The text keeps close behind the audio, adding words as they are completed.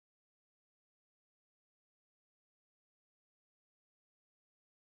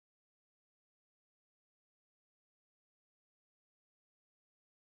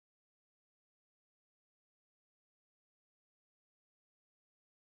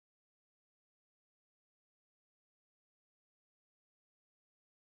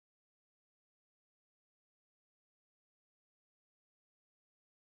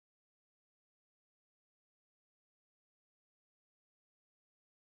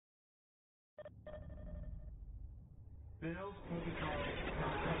Bill's protocol.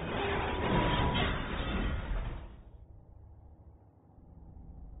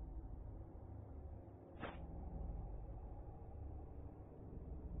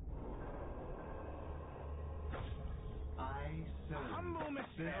 I serve. Humble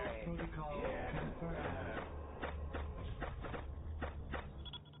missionary. Bill's protocol. Yes, Confirmed.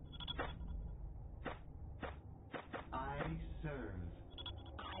 I serve.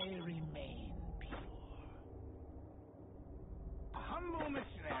 I remain pure. A humble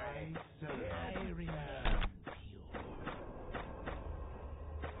missionary. I serve. I remain pure.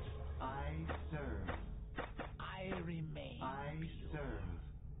 I serve. I remain I pure. serve.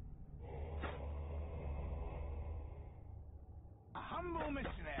 A humble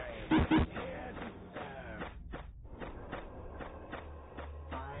missionary. Yes, sir.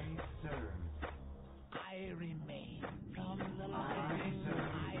 I serve. I remain from the I lightning.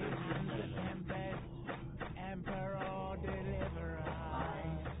 serve. I am the tempest. Emperor, deliverer.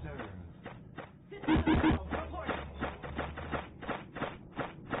 I serve.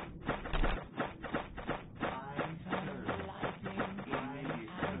 I serve. Lightning. I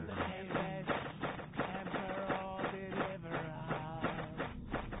am the tempest. Emperor, deliverer.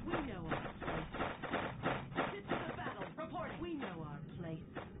 We know our place. This is a battle. Report. We know our place.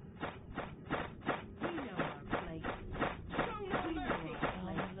 We know our place. Show no We know mercy. our From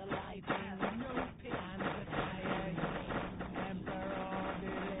place. the lightning. Have no pity. And the tired. Emperor,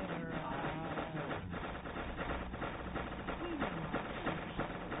 deliverer. We know our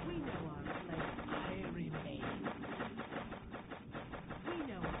place. We know our place. I remain. We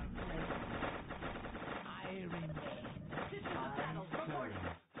know our place. I remain. This is a I battle. Report. serve.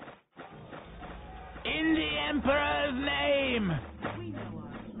 In the Emperor's name! We know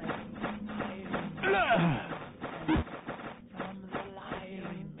our place. From the light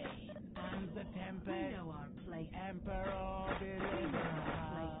remain, and the We tempest, know our place. Emperor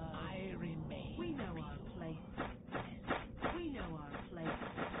deliverer, I remain. We know our place. We know our place.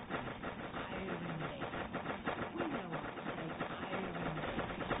 I remain. We know our place. I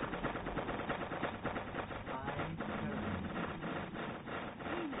remain. I serve.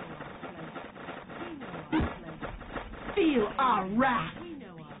 We know our place. We know our place. Feel our wrath. We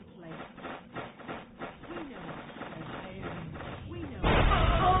know our place. We know our place. I remain. We know our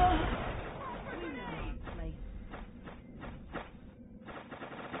place.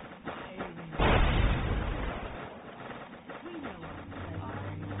 I remain. We know our place.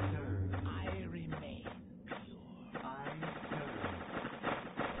 I serve. I remain pure. I serve.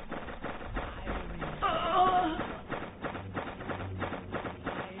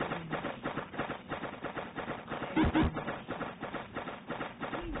 I remain. I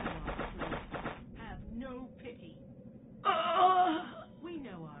We know our place. Have no pity. We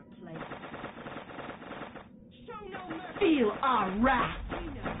know our place. Show no mercy. Feel our wrath. We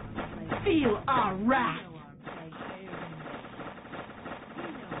know our place. Feel our We wrath. know our place. remain.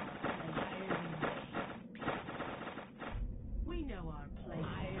 We know our place. We know our place.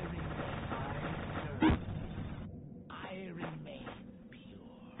 I remain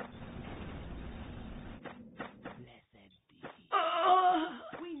pure. Blessed be.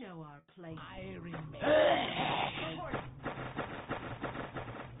 We know our place. I remain.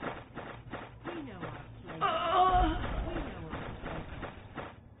 We know our place. We know our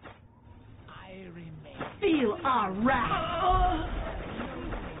place. I remain. Feel our wrath.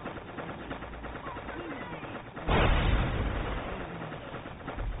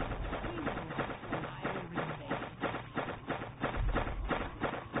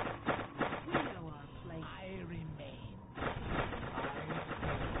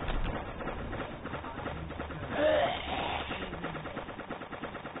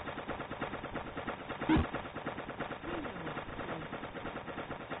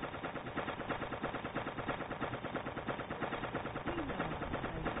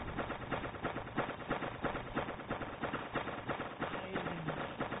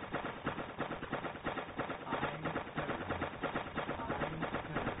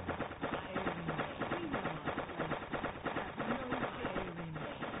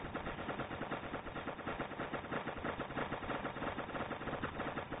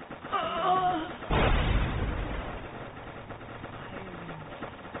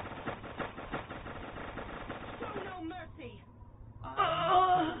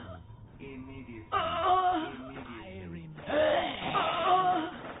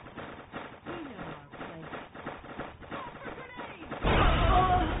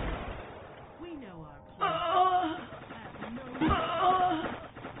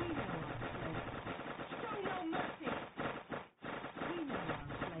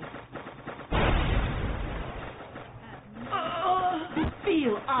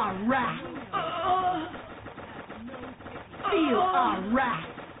 Feel our wrath. Feel our wrath.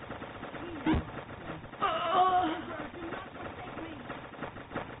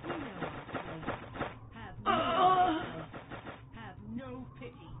 Have no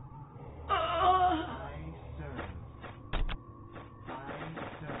pity. I serve. I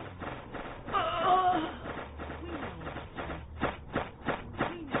serve. We know our place.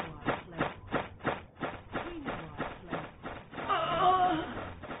 We know our place. We know our place.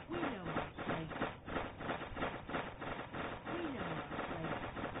 We know our place.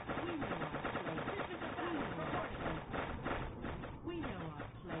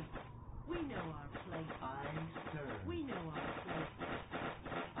 We know our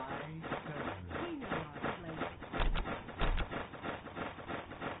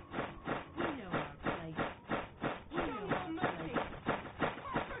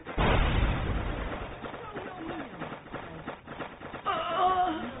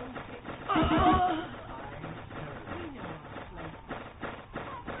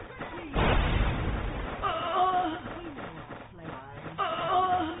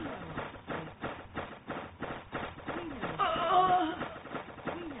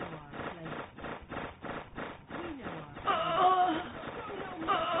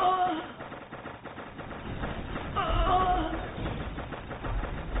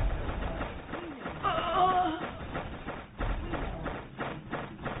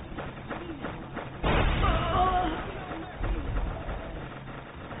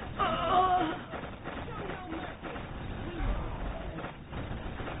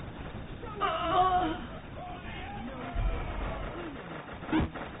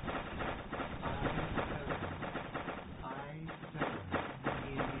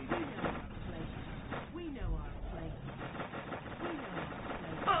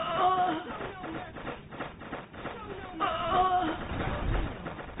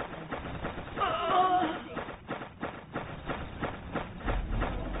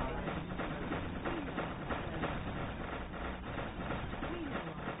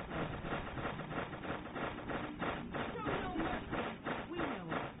We know our place.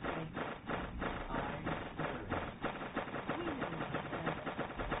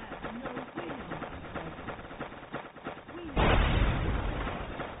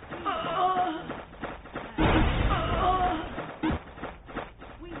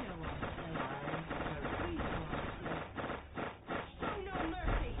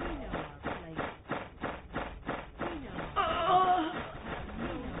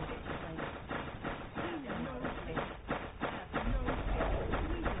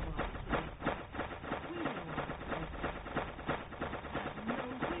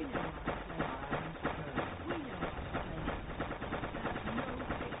 This is a battle for our place.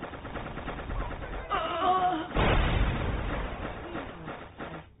 We know our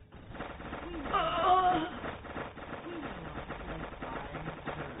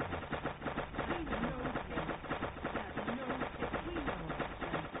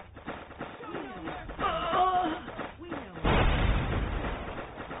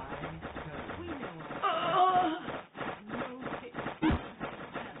place.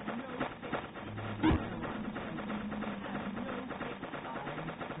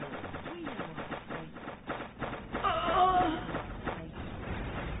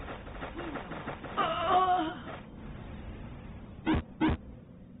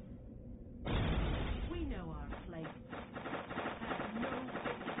 We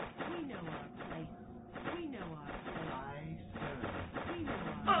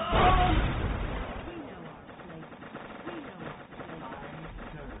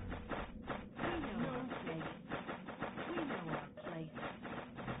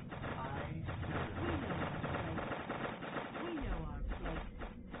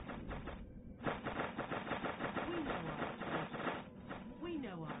our place. I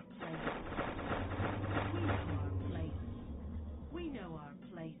serve. We know our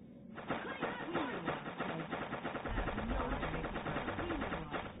place. I serve.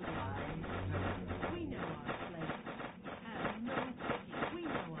 We know our place. We know our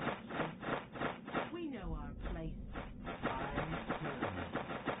place. We know our place.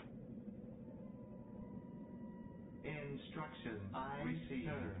 Instructions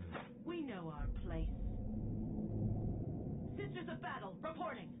received. We know our place. Sisters of battle,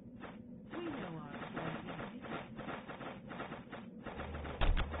 reporting. We know our place.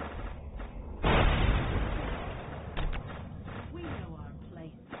 We know our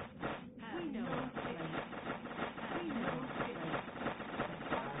place. We know our place. We know our place.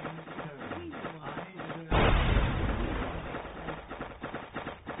 We know our place.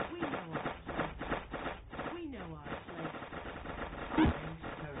 We know our place. We know our place.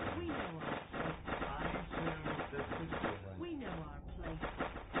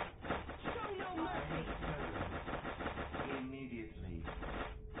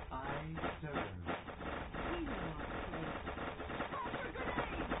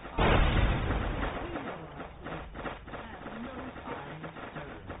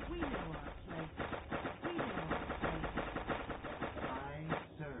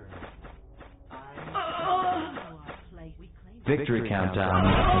 Victory countdown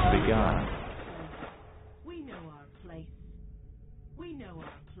has begun. We know our place. We know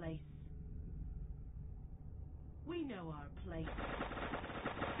our place. We know our place.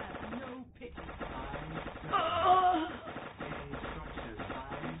 Have no pity. Instructions.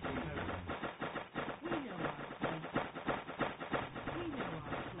 We know our place. We know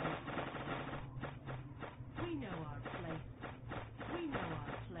our place. We know our place. We know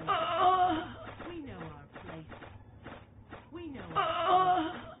our place. We know our place. We know our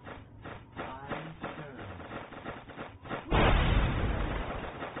place.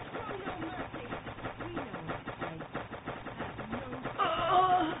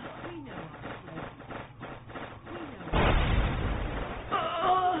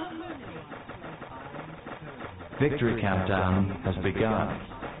 Victory countdown has begun.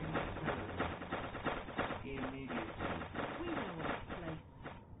 We know our place.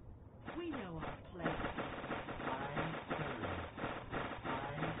 We know our place.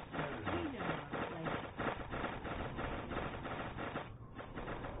 We know our place.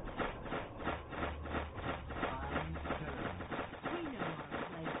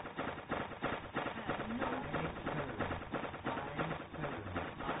 Have no pity.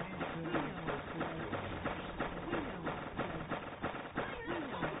 We know our place. We know our place. We know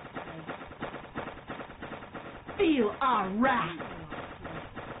our place. Feel our wrath.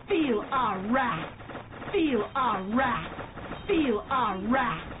 Feel our wrath. Feel our wrath. Feel our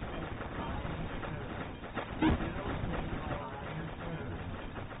wrath. We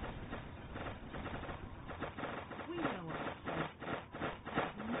know our place.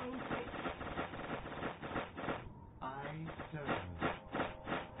 Have no pity. I serve.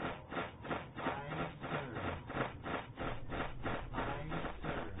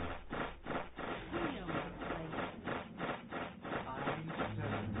 We know our place.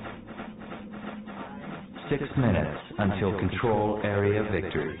 6 minutes until control area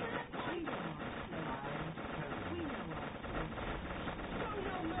victory. We know our place. We know our place. Show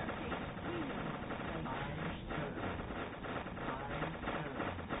no mercy. We know our place.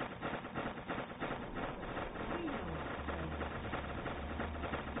 We know our place.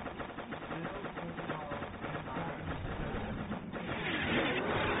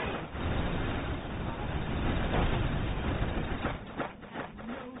 Have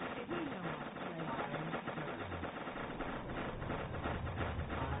no pity. We know our place.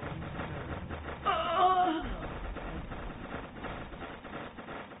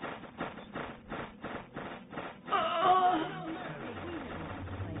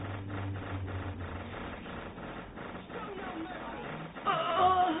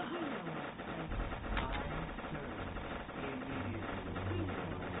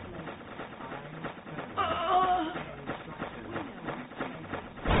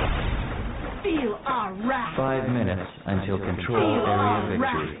 Feel our wrath. 5 minutes until control area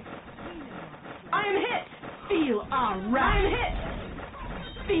victory. I am hit. Feel our wrath. I am hit.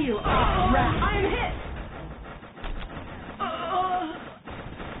 Feel our wrath. I am hit.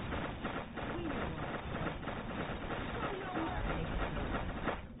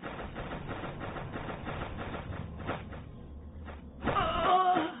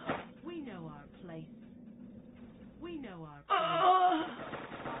 We know our place. We know our place.